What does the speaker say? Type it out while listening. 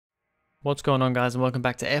What's going on, guys, and welcome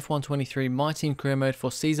back to F123 My Team Career Mode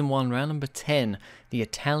for Season 1, Round number 10, the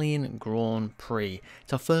Italian Grand Prix.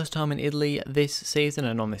 It's our first time in Italy this season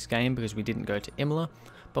and on this game because we didn't go to Imola,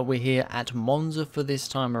 but we're here at Monza for this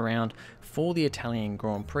time around for the Italian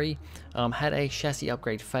Grand Prix. Had a chassis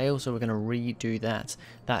upgrade fail, so we're going to redo that.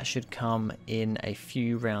 That should come in a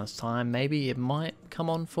few rounds time. Maybe it might come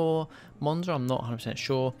on for Monza, I'm not 100%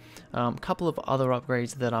 sure. A couple of other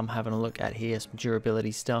upgrades that I'm having a look at here, some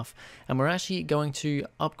durability stuff, and we're actually going to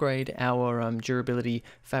upgrade our durability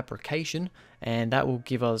fabrication, and that will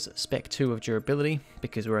give us spec 2 of durability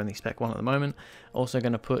because we're only spec 1 at the moment. Also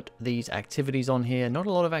going to put these activities on here. Not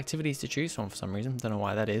a lot of activities to choose from for some reason, don't know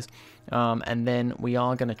why that is. And then we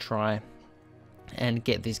are going to try and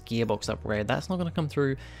get this gearbox upgrade. That's not going to come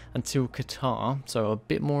through until Qatar, so a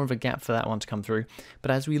bit more of a gap for that one to come through.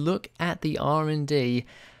 But as we look at the R&D,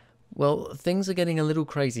 well, things are getting a little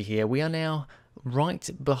crazy here. We are now right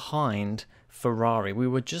behind Ferrari. We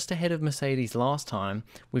were just ahead of Mercedes last time.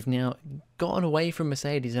 We've now gotten away from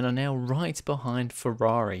Mercedes and are now right behind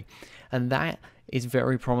Ferrari. And that is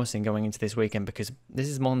very promising going into this weekend because this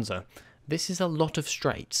is Monza. This is a lot of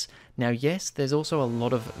straights. Now, yes, there's also a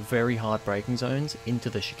lot of very hard braking zones into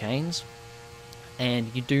the chicanes, and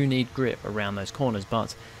you do need grip around those corners,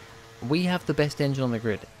 but we have the best engine on the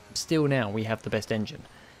grid. Still now, we have the best engine.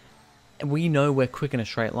 We know we're quick in a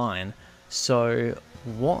straight line, so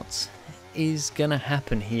what is going to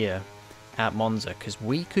happen here at Monza? Because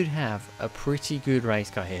we could have a pretty good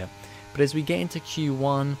race car here, but as we get into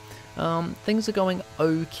Q1, things are going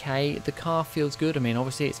okay. The car feels good. I mean,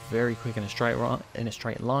 obviously it's very quick in a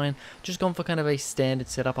straight line. Just gone for kind of a standard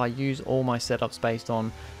setup. I use all my setups based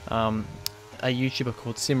on a YouTuber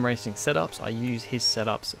called Sim Racing Setups. I use his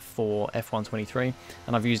setups for F123,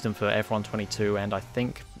 and I've used them for F122 and I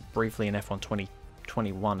think briefly in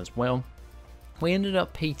F121 as well. We ended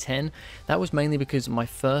up P10. That was mainly because my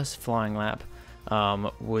first flying lap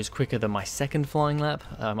was quicker than my second flying lap.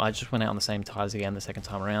 I just went out on the same tyres again the second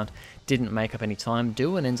time around. Didn't make up any time.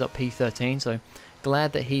 Doohan ends up P13, so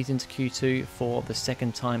glad that he's into Q2 for the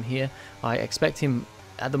second time here. I expect him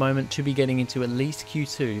at the moment to be getting into at least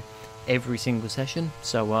Q2 every single session.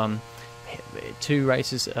 So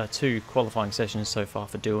two qualifying sessions so far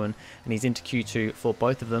for Doohan, and he's into Q2 for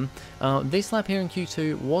both of them. This lap here in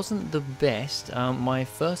Q2 wasn't the best. My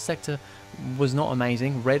first sector was not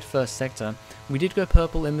amazing. Red first sector. We did go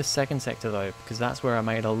purple in the second sector though, because that's where I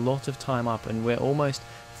made a lot of time up, and we're almost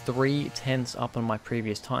 3/10 up on my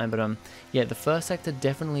previous time. But yeah, the first sector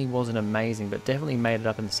definitely wasn't amazing, but definitely made it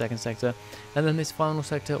up in the second sector. And then this final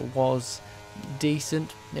sector was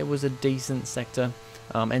decent. It was a decent sector.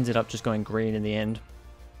 Ended up just going green in the end.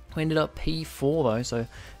 We ended up P4 though, so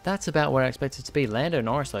that's about where I expected to be. Lando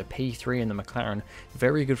Norris though, P3 in the McLaren.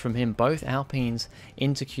 Very good from him. Both Alpines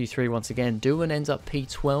into Q3 once again. Doohan ends up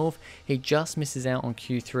P12. He just misses out on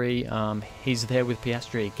Q3. He's there with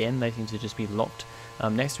Piastri again. They seem to just be locked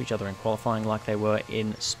next to each other in qualifying like they were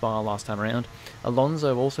in Spa last time around.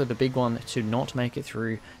 Alonso also the big one to not make it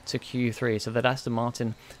through to Q3, so that Aston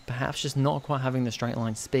Martin perhaps just not quite having the straight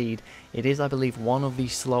line speed. It is, I believe, one of the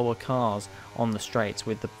slower cars on the straights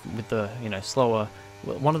with the slower,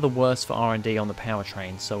 one of the worst for R&D on the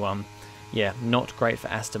powertrain. So yeah, not great for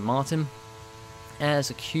Aston Martin. As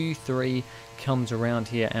Q3 comes around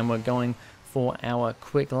here and we're going for our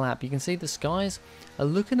quick lap, you can see the skies are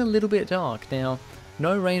looking a little bit dark now.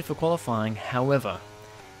 No rain for qualifying, however,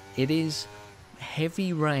 it is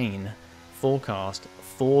heavy rain forecast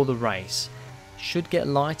for the race. Should get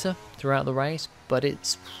lighter throughout the race, but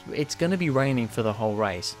it's going to be raining for the whole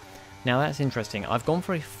race. Now that's interesting. I've gone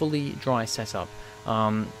for a fully dry setup,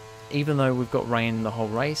 even though we've got rain the whole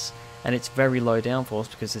race, and it's very low downforce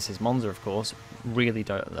because this is Monza, of course. Really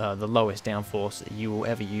the lowest downforce you will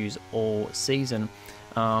ever use all season.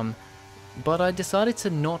 But I decided to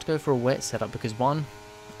not go for a wet setup because, one,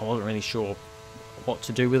 I wasn't really sure what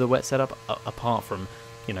to do with a wet setup apart from,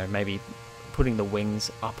 maybe putting the wings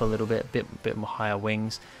up a little bit more higher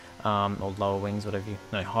wings, or lower wings, whatever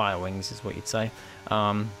higher wings is what you'd say.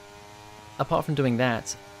 Apart from doing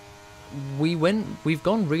that, we've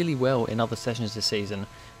gone really well in other sessions this season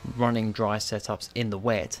running dry setups in the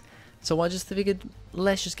wet. So I just figured,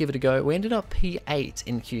 let's just give it a go. We ended up P8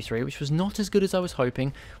 in Q3, which was not as good as I was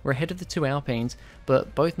hoping. We're ahead of the two Alpines,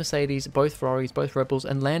 but both Mercedes, both Ferraris, both Red Bulls,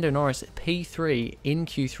 and Lando Norris P3 in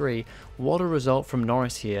Q3. What a result from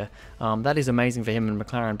Norris here. That is amazing for him and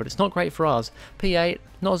McLaren, but it's not great for us. P8,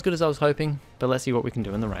 not as good as I was hoping, but let's see what we can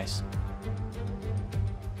do in the race.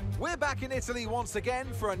 We're back in Italy once again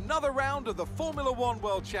for another round of the Formula One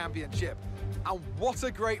World Championship. And what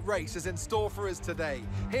a great race is in store for us today,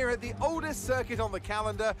 here at the oldest circuit on the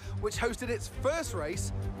calendar, which hosted its first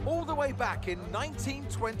race all the way back in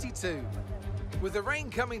 1922. With the rain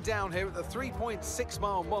coming down here at the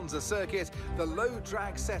 3.6-mile Monza circuit, the low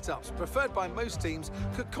drag setups preferred by most teams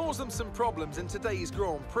could cause them some problems in today's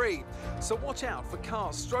Grand Prix. So watch out for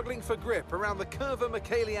cars struggling for grip around the Curva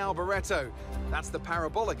Michele Alboreto. That's the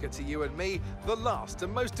Parabolica to you and me, the last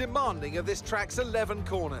and most demanding of this track's 11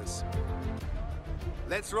 corners.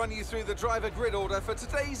 Let's run you through the driver grid order for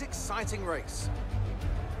today's exciting race.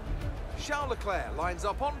 Charles Leclerc lines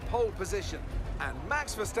up on pole position, and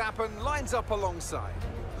Max Verstappen lines up alongside.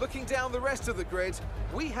 Looking down the rest of the grid,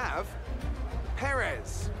 we have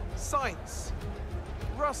Perez, Sainz,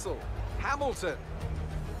 Russell, Hamilton,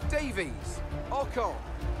 Davies, Ocon,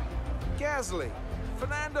 Gasly,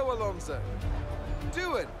 Fernando Alonso,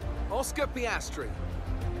 Doohan, Oscar Piastri,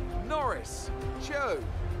 Norris, Zhou,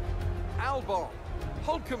 Albon,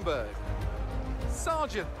 Hulkenberg,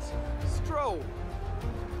 Sargent, Stroll,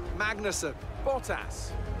 Magnussen,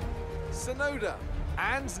 Bottas, Tsunoda,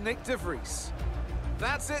 and Nick de Vries.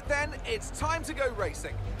 That's it then, it's time to go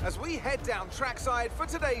racing as we head down trackside for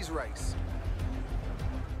today's race.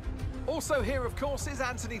 Also here, of course, is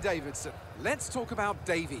Anthony Davidson. Let's talk about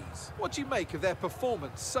Davies. What do you make of their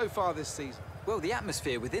performance so far this season? Well, the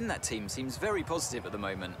atmosphere within that team seems very positive at the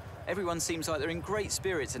moment. Everyone seems like they're in great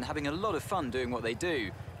spirits and having a lot of fun doing what they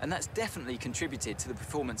do, and that's definitely contributed to the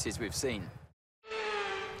performances we've seen.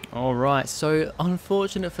 Alright, so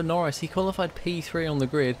unfortunate for Norris, he qualified P3 on the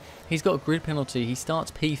grid. He's got a grid penalty, he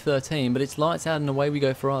starts P13, but it's lights out and away we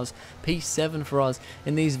go for us. P7 for us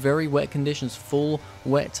in these very wet conditions, full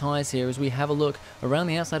wet tyres here as we have a look around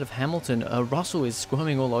the outside of Hamilton. Russell is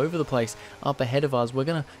squirming all over the place up ahead of us. We're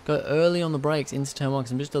going to go early on the brakes into turn 1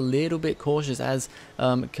 because I'm just a little bit cautious as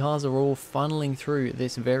cars are all funneling through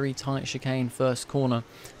this very tight chicane first corner,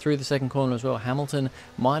 through the second corner as well. Hamilton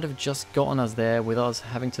might have just gotten us there with us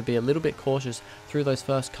having to be a little bit cautious through those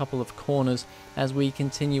first couple of corners as we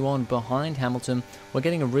continue on behind Hamilton. We're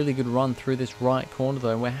getting a really good run through this right corner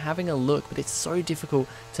though, and we're having a look, but it's so difficult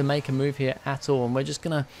to make a move here at all, and we're just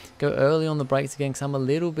gonna go early on the brakes again because I'm a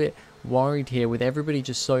little bit worried here with everybody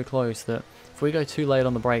just so close that if we go too late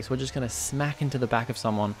on the brakes, we're just going to smack into the back of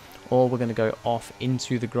someone, or we're going to go off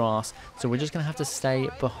into the grass. So we're just going to have to stay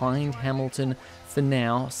behind Hamilton for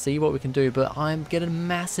now, see what we can do. But I'm getting a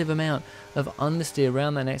massive amount of understeer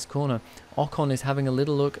around that next corner. Ocon is having a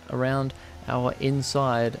little look around our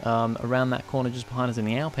inside, around that corner just behind us in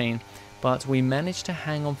the Alpine. But we managed to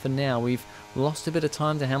hang on for now. We've lost a bit of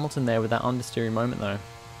time to Hamilton there with that understeering moment though.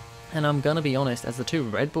 And I'm going to be honest, as the two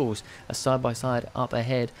Red Bulls are side by side up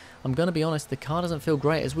ahead, I'm going to be honest, the car doesn't feel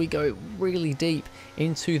great as we go really deep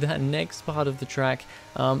into that next part of the track.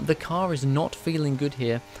 The car is not feeling good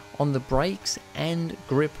here on the brakes and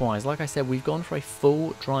grip wise. Like I said, we've gone for a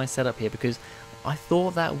full dry setup here because I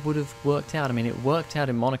thought that would have worked out. I mean, it worked out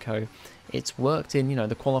in Monaco. It's worked in, you know,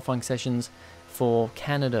 the qualifying sessions for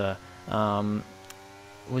Canada.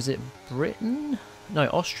 Was it Britain? No,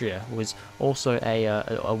 Austria was also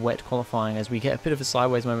a wet qualifying as we get a bit of a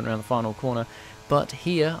sideways moment around the final corner. But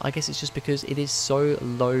here, I guess it's just because it is so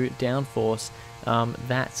low downforce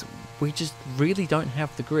that we just really don't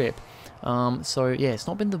have the grip. So yeah, it's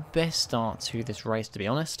not been the best start to this race, to be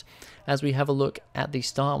honest. As we have a look at the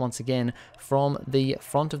start once again from the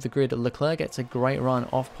front of the grid, Leclerc gets a great run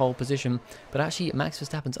off pole position, but actually Max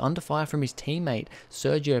Verstappen's under fire from his teammate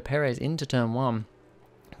Sergio Perez into turn 1.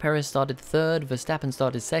 Perez started third, Verstappen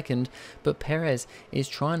started second, but Perez is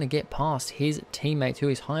trying to get past his teammate who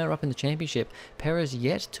is higher up in the championship. Perez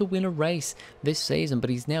yet to win a race this season, but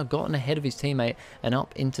he's now gotten ahead of his teammate and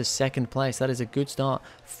up into second place. That is a good start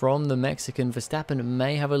from the Mexican. Verstappen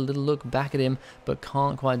may have a little look back at him, but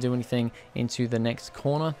can't quite do anything into the next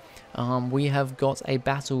corner. We have got a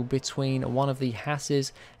battle between one of the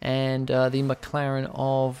Hasses and the McLaren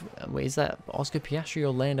of, is that Oscar Piastri or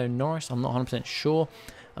Lando Norris? I'm not 100% sure.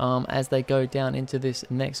 As they go down into this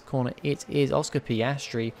next corner, it is Oscar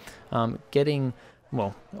Piastri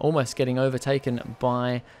almost getting overtaken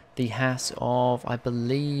by the Haas of, I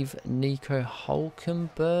believe, Nico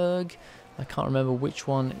Hulkenberg. I can't remember which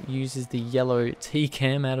one uses the yellow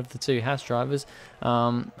T-cam out of the two Haas drivers.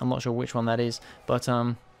 I'm not sure which one that is, but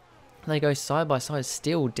They go side by side,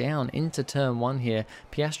 still down into turn 1 here.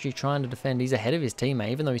 Piastri trying to defend. He's ahead of his teammate,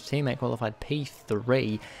 even though his teammate qualified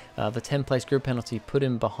P3. The 10th place grid penalty put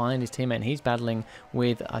him behind his teammate, and he's battling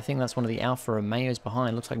with, I think that's one of the Alfa Romeos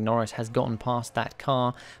behind. Looks like Norris has gotten past that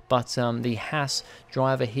car, but the Haas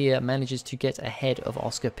driver here manages to get ahead of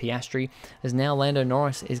Oscar Piastri, as now Lando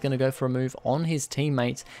Norris is going to go for a move on his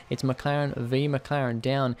teammate. It's McLaren v McLaren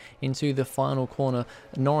down into the final corner.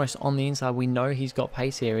 Norris on the inside, we know he's got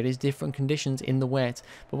pace here. It is different conditions in the wet,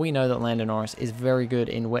 but we know that Lando Norris is very good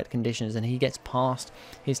in wet conditions, and he gets past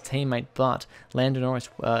his teammate, but Lando Norris,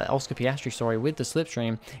 Oscar Piastri, sorry, with the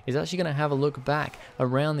slipstream, is actually going to have a look back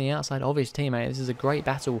around the outside of his teammate. This is a great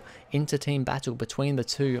battle, inter-team battle between the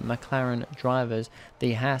two McLaren drivers.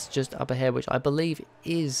 The Haas just up ahead, which I believe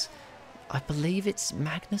it's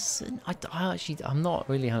Magnussen. I'm not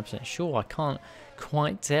really 100% sure. I can't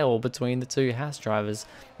quite tell between the two Haas drivers,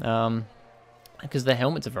 because their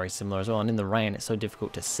helmets are very similar as well, and in the rain it's so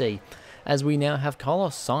difficult to see. As we now have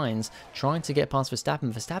Carlos Sainz trying to get past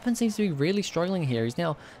Verstappen. Verstappen seems to be really struggling here. He's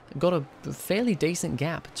now got a fairly decent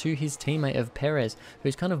gap to his teammate of Perez,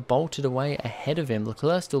 who's kind of bolted away ahead of him.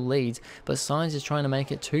 Leclerc still leads, but Sainz is trying to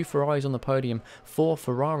make it 2 Ferraris on the podium for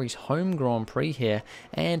Ferrari's home Grand Prix here,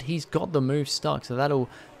 and he's got the move stuck, so that'll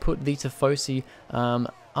put the Tifosi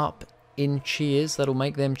up in cheers. That'll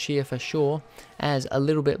make them cheer for sure, as a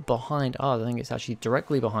little bit behind us, I think it's actually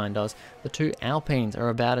directly behind us, the two Alpines are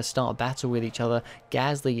about to start a battle with each other.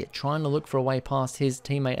 Gasly trying to look for a way past his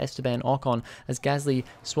teammate Esteban Ocon, as Gasly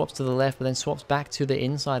swaps to the left but then swaps back to the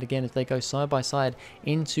inside again as they go side by side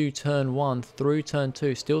into turn 1 through turn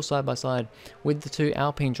 2, still side by side with the two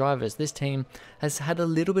Alpine drivers. This team has had a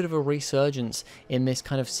little bit of a resurgence in this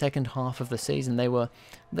kind of second half of the season. They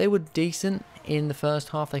were decent in the first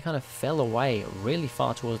half. They kind of fell away really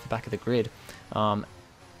far towards the back of the grid, kind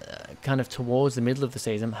of towards the middle of the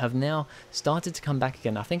season, have now started to come back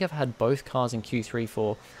again. I think I've had both cars in Q3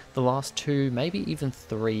 for the last 2, maybe even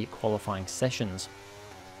 3 qualifying sessions.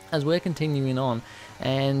 As we're continuing on,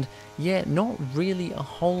 and yeah, not really a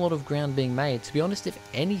whole lot of ground being made. To be honest, if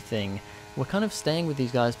anything, we're kind of staying with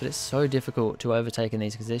these guys, but it's so difficult to overtake in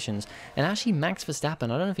these conditions. And actually Max Verstappen,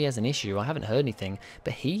 I don't know if he has an issue, I haven't heard anything,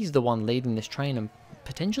 but he's the one leading this train and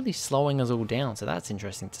potentially slowing us all down, so that's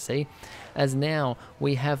interesting to see. As now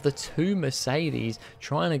we have the two Mercedes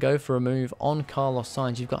trying to go for a move on Carlos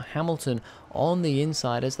Sainz. You've got Hamilton on the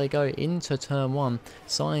inside as they go into turn 1.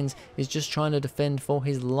 Sainz is just trying to defend for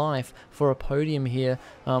his life for a podium here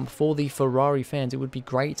for the Ferrari fans. It would be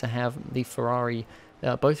great to have the Ferrari,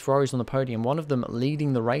 both Ferraris on the podium, one of them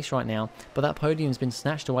leading the race right now, but that podium's been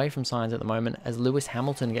snatched away from Sainz at the moment as Lewis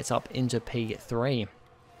Hamilton gets up into P3.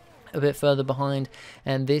 A bit further behind,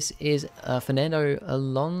 and this is Fernando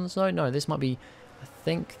Alonso. No, this might be, I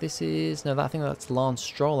think that's Lance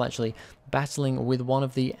Stroll actually, battling with one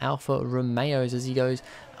of the Alfa Romeos as he goes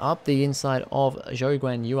up the inside of Zhou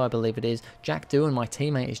Guanyu, I believe it is. Jack Doohan, my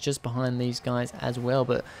teammate, is just behind these guys as well,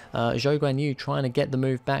 but Zhou Guanyu trying to get the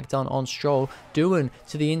move back done on Stroll. Doohan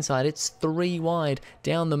to the inside, it's 3 wide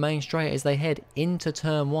down the main straight as they head into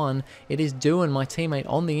turn 1. It is Doohan, my teammate,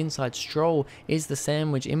 on the inside. Stroll is the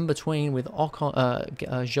sandwich in between with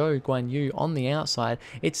Zhou Guanyu on the outside.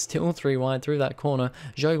 It's still 3 wide through that corner.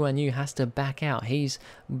 Zhou Guanyu has to back out. He's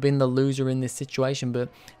been the loser in this situation, but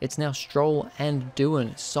it's now Stroll and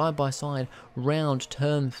Doohan side by side round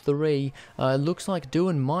turn 3. It looks like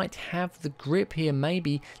Doohan might have the grip here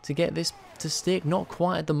maybe to get this to stick. Not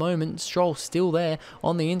quite at the moment. Stroll still there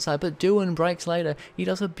on the inside, but Doohan breaks later. He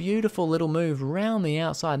does a beautiful little move round the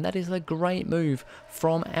outside, and that is a great move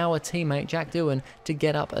from our teammate Jack Doohan to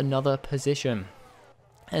get up another position.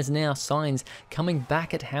 As now Sainz coming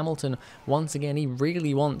back at Hamilton once again. He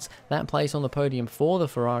really wants that place on the podium for the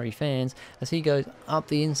Ferrari fans as he goes up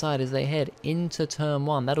the inside as they head into turn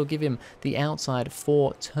 1. That'll give him the outside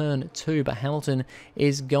for turn 2, but Hamilton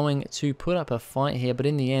is going to put up a fight here, but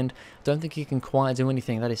in the end I don't think he can quite do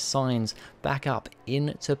anything. That is Sainz back up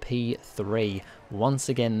into P3 once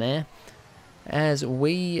again there. As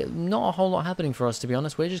not a whole lot happening for us, to be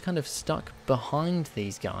honest. We're just kind of stuck behind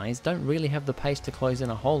these guys. Don't really have the pace to close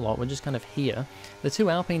in a whole lot. We're just kind of here. The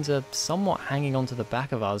two Alpines are somewhat hanging on to the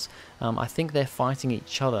back of us. I think they're fighting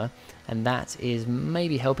each other, and that is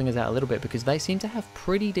maybe helping us out a little bit because they seem to have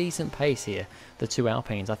pretty decent pace here, the two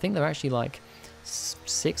Alpines. I think they're actually like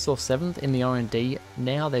 6th or 7th in the R&D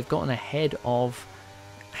now. They've gotten ahead of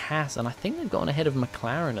Haas, and I think they've gotten ahead of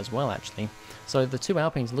McLaren as well, actually. So the two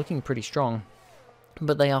Alpines looking pretty strong,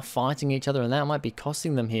 but they are fighting each other, and that might be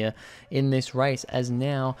costing them here in this race, as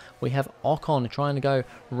now we have Ocon trying to go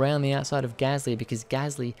round the outside of Gasly because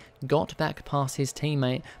Gasly got back past his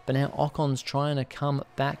teammate, but now Ocon's trying to come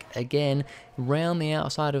back again round the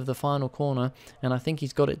outside of the final corner, and I think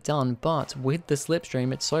he's got it done. But with the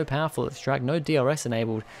slipstream, it's so powerful at this track. No DRS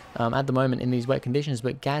enabled at the moment in these wet conditions,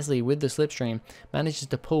 but Gasly with the slipstream manages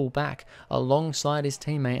to pull back alongside his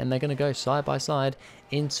teammate, and they're going to go side by side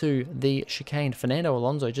into the chicane. Fernando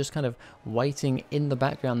Alonso just kind of waiting in the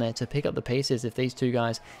background there to pick up the pieces if these two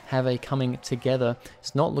guys have a coming together.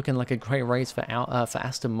 It's not looking like a great race for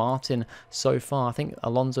Aston Martin so far. I think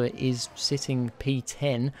Alonso is sitting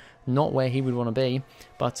P10, not where he would want to be,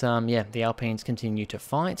 but yeah, the Alpines continue to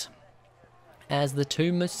fight as the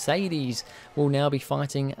two Mercedes will now be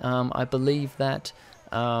fighting. I believe that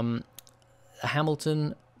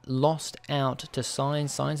Hamilton lost out to Sainz.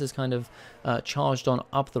 Sainz has kind of charged on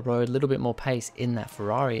up the road, a little bit more pace in that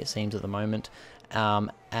Ferrari it seems at the moment,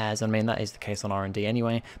 as I mean that is the case on R&D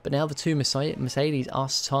anyway. But now the two Mercedes are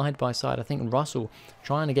side by side. I think Russell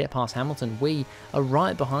trying to get past Hamilton. We are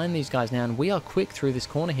right behind these guys now, and we are quick through this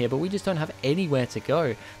corner here, but we just don't have anywhere to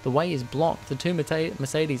go. The way is blocked. The two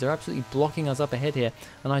Mercedes are absolutely blocking us up ahead here,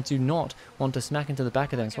 and I do not want to smack into the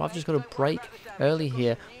back of them, so I've just got to brake early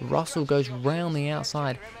here. Russell goes round the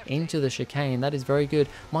outside into the chicane. That is very good.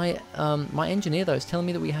 My engineer though is telling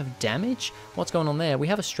me that we have damage. What's going on there? We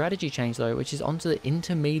have a strategy change though, which is onto the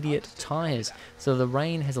intermediate tires. So the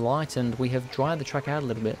rain has lightened. We have dried the track out a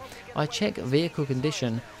little bit. I check vehicle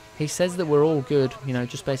condition. He says that we're all good, you know,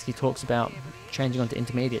 just basically talks about changing onto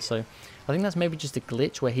intermediate. So I think that's maybe just a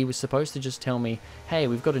glitch where he was supposed to just tell me, hey,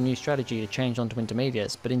 we've got a new strategy to change onto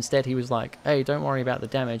intermediates, but instead he was like, hey, don't worry about the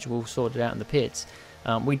damage, we'll sort it out in the pits.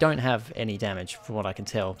 We don't have any damage from what I can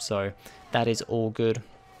tell, so that is all good.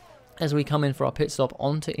 As we come in for our pit stop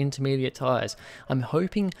onto intermediate tyres, I'm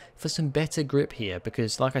hoping for some better grip here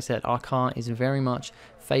because, like I said, our car is very much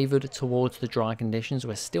favoured towards the dry conditions.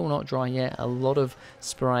 We're still not dry yet, a lot of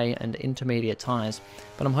spray and intermediate tyres,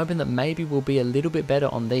 but I'm hoping that maybe we'll be a little bit better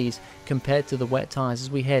on these compared to the wet tyres as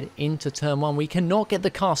we head into turn 1. We cannot get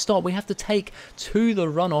the car stopped. We have to take to the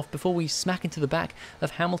runoff before we smack into the back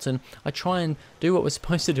of Hamilton. I try and do what we're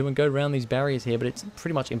supposed to do and go around these barriers here, but it's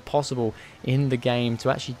pretty much impossible in the game to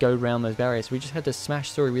actually go around those barriers. We just had to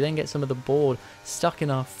smash through. We then get some of the board stuck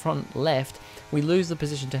in our front left. We lose the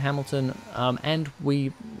position to Hamilton, and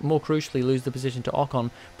we, more crucially, lose the position to Ocon.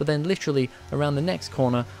 But then literally around the next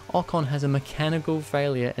corner, Ocon has a mechanical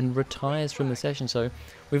failure and retires from the session. So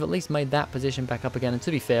we've at least made that position back up again. And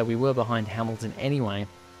to be fair, we were behind Hamilton anyway.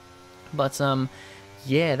 But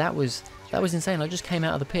yeah, that was insane. I just came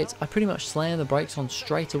out of the pits. I pretty much slammed the brakes on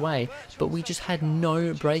straight away, but we just had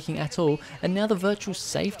no braking at all. And now the virtual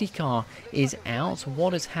safety car is out.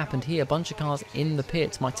 What has happened here? A bunch of cars in the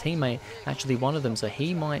pits. My teammate, actually one of them, so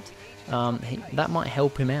he might... that might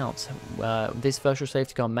help him out. This virtual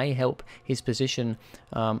safety car may help his position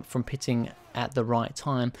from pitting at the right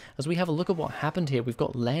time. As we have a look at what happened here, we've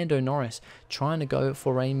got Lando Norris trying to go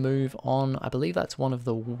for a move on, I believe that's one of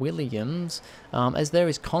the Williams, as there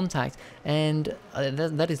is contact, and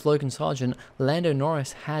that is Logan Sargent. Lando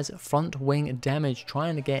Norris has front wing damage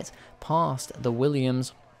trying to get past the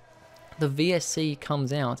Williams. The VSC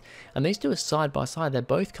comes out, and these two are side by side. They're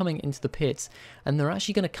both coming into the pits, and they're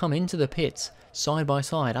actually going to come into the pits side by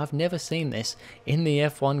side. I've never seen this in the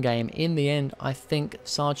F1 game. In the end, I think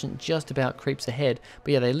Sargent just about creeps ahead,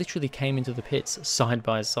 but yeah, they literally came into the pits side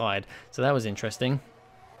by side, so that was interesting.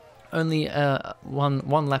 Only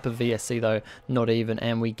one lap of VSC though, not even,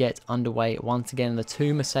 and we get underway once again. The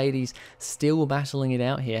two Mercedes still battling it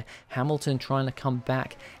out here. Hamilton trying to come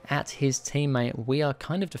back at his teammate. We are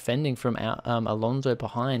kind of defending from Alonso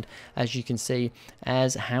behind, as you can see,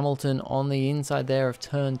 as Hamilton on the inside there of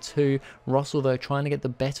turn 2. Russell though trying to get the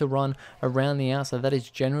better run around the outside. That is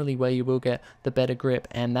generally where you will get the better grip,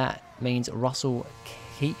 and that means Russell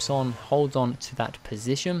holds on to that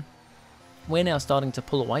position. We're now starting to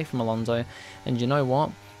pull away from Alonso, and you know what?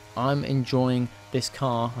 I'm enjoying this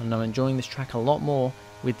car, and I'm enjoying this track a lot more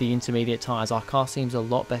with the intermediate tyres. Our car seems a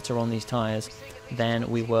lot better on these tyres than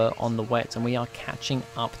we were on the wet, and we are catching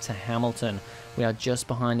up to Hamilton. We are just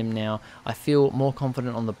behind him now. I feel more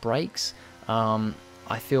confident on the brakes.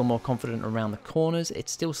 I feel more confident around the corners.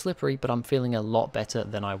 It's still slippery, but I'm feeling a lot better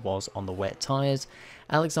than I was on the wet tyres.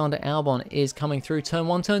 Alexander Albon is coming through turn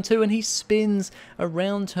 1, turn 2, and he spins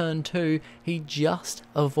around turn 2. He just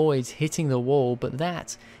avoids hitting the wall, but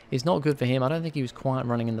that is not good for him. I don't think he was quite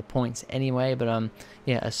running in the points anyway, but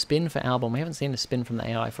yeah, a spin for Albon. We haven't seen a spin from the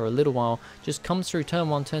AI for a little while. Just comes through turn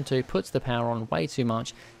 1, turn 2, puts the power on way too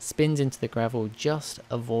much, spins into the gravel, just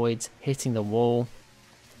avoids hitting the wall.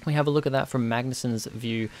 We have a look at that from Magnussen's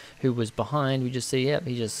view, who was behind. We just see, yep,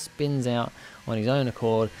 he just spins out on his own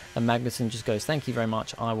accord, and Magnussen just goes, thank you very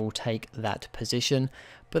much, I will take that position.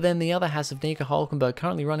 But then the other Haas of Nico Hülkenberg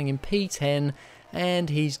currently running in P10, and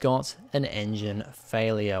he's got an engine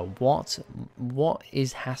failure. What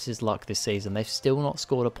is Haas's luck this season? They've still not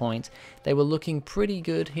scored a point. They were looking pretty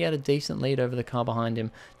good. He had a decent lead over the car behind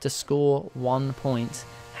him to score 1 point.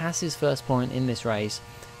 Haas's first point in this race,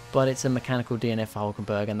 but it's a mechanical DNF for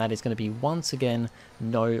Hülkenberg, and that is going to be once again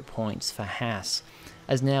no points for Haas.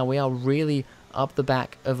 As now we are really up the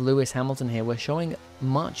back of Lewis Hamilton here. We're showing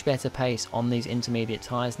much better pace on these intermediate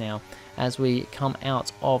tyres now as we come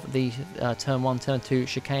out of the turn 1, turn 2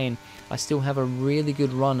 chicane. I still have a really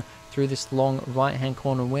good run through this long right hand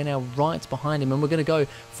corner. We're now right behind him, and we're going to go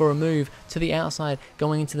for a move to the outside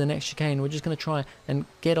going into the next chicane. We're just going to try and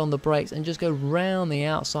get on the brakes and just go round the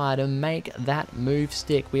outside and make that move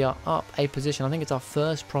stick. We are up a position. I think it's our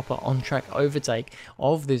first proper on track overtake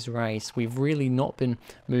of this race. We've really not been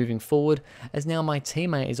moving forward, as now my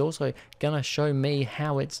teammate is also going to show me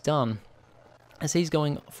how it's done, as he's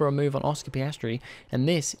going for a move on Oscar Piastri, and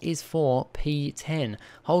this is for P10.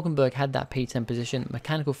 Hülkenberg had that P10 position.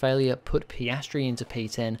 Mechanical failure put Piastri into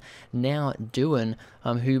P10. Now Doohan,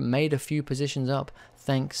 who made a few positions up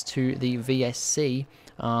thanks to the VSC,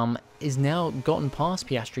 is now gotten past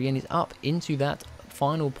Piastri and is up into that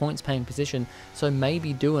final points paying position, so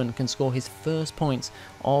maybe Doohan can score his first points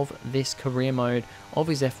of this career mode of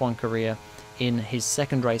his F1 career in his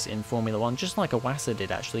second race in Formula 1, just like Iwasa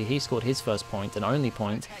did actually. He scored his first point and only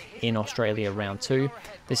point in Australia round 2.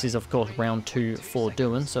 This is of course round 2 for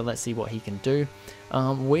Doohan, so let's see what he can do.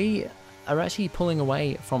 We are actually pulling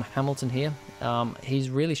away from Hamilton here.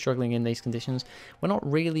 He's really struggling in these conditions. We're not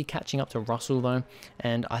really catching up to Russell though,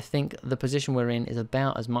 and I think the position we're in is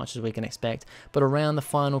about as much as we can expect. But around the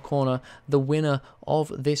final corner, the winner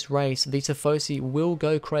of this race, the Tifosi, will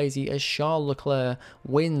go crazy as Charles Leclerc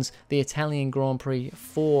wins the Italian Grand Prix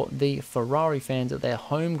for the Ferrari fans at their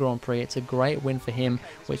home Grand Prix. It's a great win for him,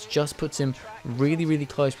 which just puts him really, really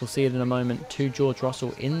close, we'll see it in a moment, to George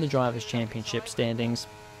Russell in the Drivers' Championship standings.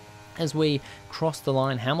 As we crossed the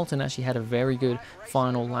line, Hamilton actually had a very good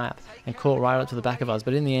final lap and caught right up to the back of us,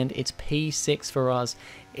 but in the end it's P6 for us.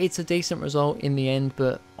 It's a decent result in the end,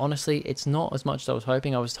 but honestly it's not as much as I was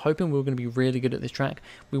hoping. I was hoping we were going to be really good at this track.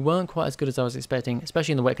 We weren't quite as good as I was expecting,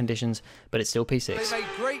 especially in the wet conditions, but it's still P6. They made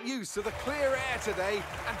great use of the clear air today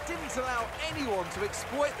and didn't allow anyone to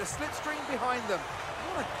exploit the slipstream behind them.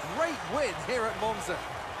 What a great win here at Monza.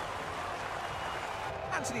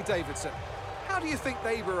 Anthony Davidson, how do you think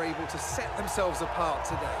they were able to set themselves apart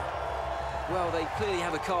today? Well, they clearly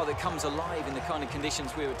have a car that comes alive in the kind of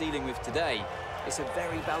conditions we were dealing with today. It's a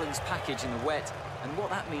very balanced package in the wet, and what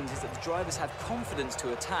that means is that the drivers have confidence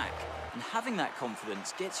to attack, and having that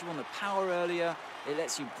confidence gets you on the power earlier, it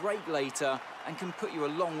lets you brake later, and can put you a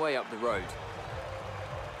long way up the road.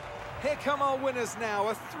 Here come our winners now,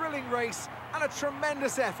 a thrilling race and a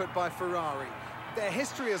tremendous effort by Ferrari. Their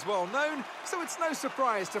history is well known, so it's no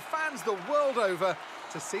surprise to fans the world over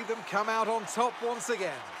to see them come out on top once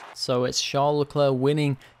again. So it's Charles Leclerc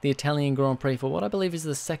winning the Italian Grand Prix for what I believe is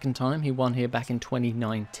the second time. He won here back in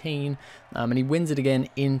 2019, and he wins it again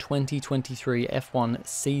in 2023 F1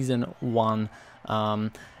 Season 1.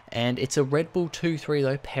 And it's a Red Bull 2-3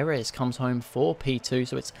 though. Perez comes home for P2,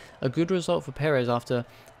 so it's a good result for Perez after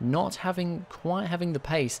not quite having the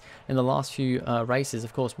pace in the last few races.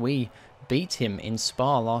 Of course, we beat him in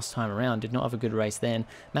Spa last time around, did not have a good race then.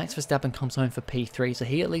 Max Verstappen comes home for P3, so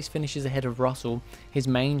he at least finishes ahead of Russell, his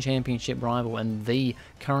main championship rival and the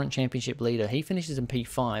current championship leader. He finishes in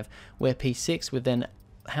P5, where P6 with then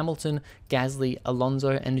Hamilton, Gasly,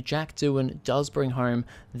 Alonso and Jack Doohan does bring home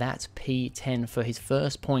that P10 for his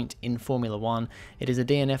first point in Formula 1. It is a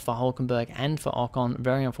DNF for Hülkenberg and for Ocon.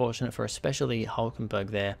 Very unfortunate for especially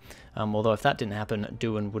Hülkenberg there. Although if that didn't happen,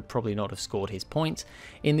 Doohan would probably not have scored his point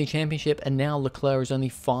in the championship, and now Leclerc is only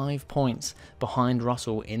 5 points behind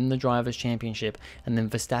Russell in the Drivers' Championship, and then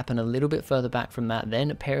Verstappen a little bit further back from that.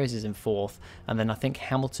 Then Perez is in 4th, and then I think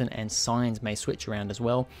Hamilton and Sainz may switch around as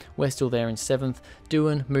well. We're still there in 7th.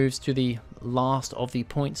 Doohan moves to the last of the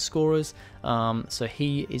point scorers, so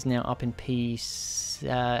he is now up in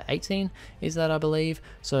P18, is that I believe.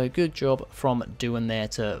 So good job from Doohan there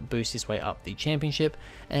to boost his way up the championship.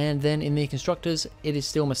 And then in the constructors, it is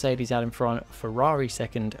still Mercedes out in front, Ferrari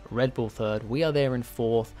 2nd, Red Bull 3rd. We are there in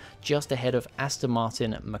 4th, just ahead of Aston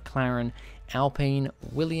Martin, McLaren, Alpine,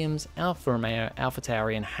 Williams, Alfa Romeo,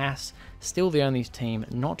 AlphaTauri and Haas. Still the only team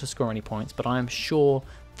not to score any points, but I am sure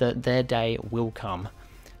that their day will come.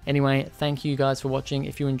 Anyway, thank you guys for watching.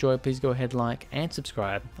 If you enjoyed, please go ahead, like and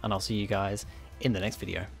subscribe, and I'll see you guys in the next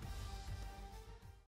video.